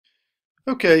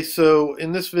Okay, so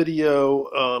in this video,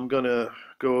 I'm going to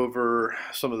go over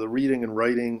some of the reading and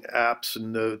writing apps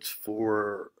and notes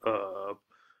for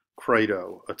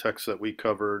Credo, a text that we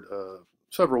covered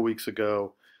several weeks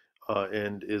ago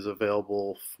and is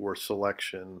available for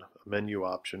selection, a menu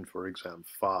option for exam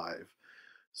 5.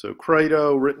 So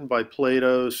Credo, written by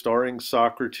Plato, starring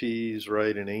Socrates,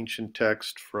 right, an ancient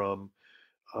text from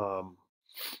um,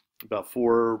 about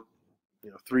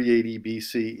 380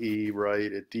 BCE,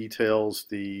 right? It details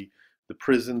the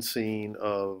prison scene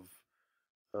of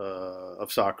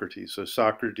Socrates. So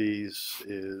Socrates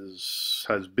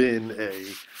has been a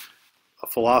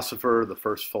philosopher, the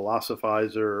first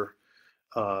philosophizer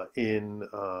uh, in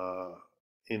uh,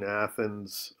 in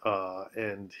Athens,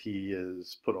 and he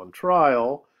is put on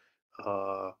trial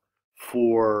uh,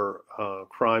 for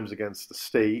crimes against the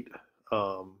state.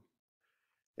 Um,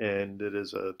 and it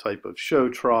is a type of show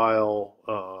trial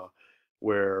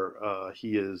where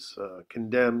he is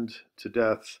condemned to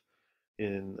death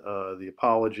in the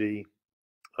Apology,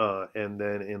 and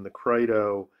then in the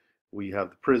Credo we have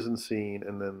the prison scene,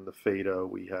 and then the Phaedo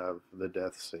we have the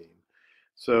death scene.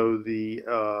 So the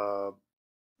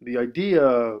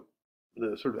idea,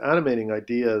 the sort of animating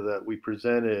idea that we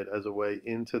presented as a way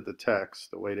into the text,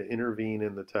 a way to intervene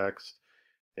in the text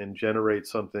and generate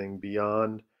something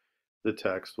beyond the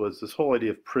text, was this whole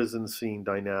idea of prison scene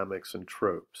dynamics and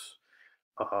tropes.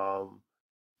 Um,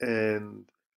 and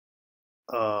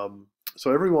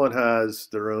so everyone has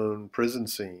their own prison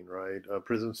scene, right?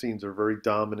 Prison scenes are very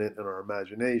dominant in our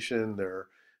imagination. They're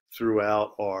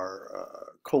throughout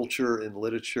our culture and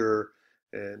literature,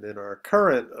 and in our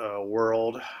current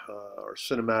world, our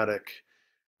cinematic,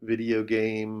 video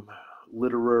game,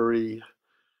 literary,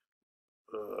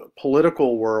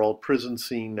 political world, prison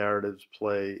scene narratives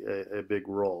play a big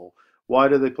role. Why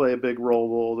do they play a big role?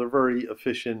 Well, they're very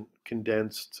efficient,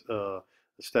 condensed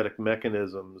aesthetic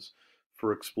mechanisms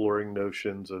for exploring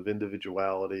notions of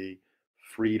individuality,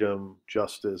 freedom,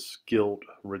 justice, guilt,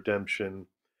 redemption,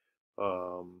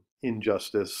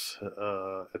 injustice,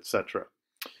 etc.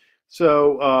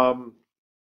 So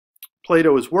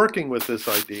Plato is working with this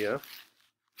idea,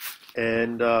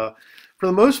 and for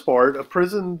the most part, a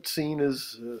prison scene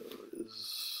is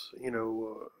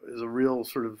a real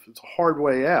sort of, it's a hard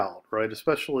way out, right?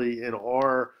 Especially in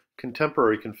our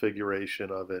contemporary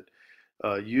configuration of it.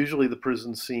 Usually, the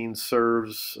prison scene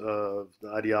serves the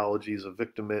ideologies of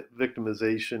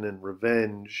victimization and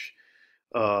revenge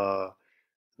uh,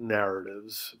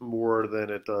 narratives more than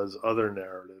it does other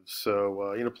narratives.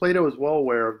 So, Plato is well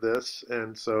aware of this,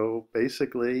 and so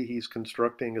basically he's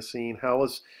constructing a scene. How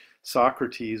is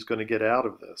Socrates going to get out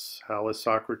of this? How is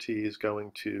Socrates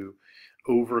going to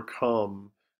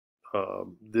overcome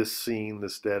this scene,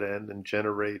 this dead end, and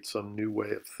generate some new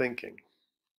way of thinking?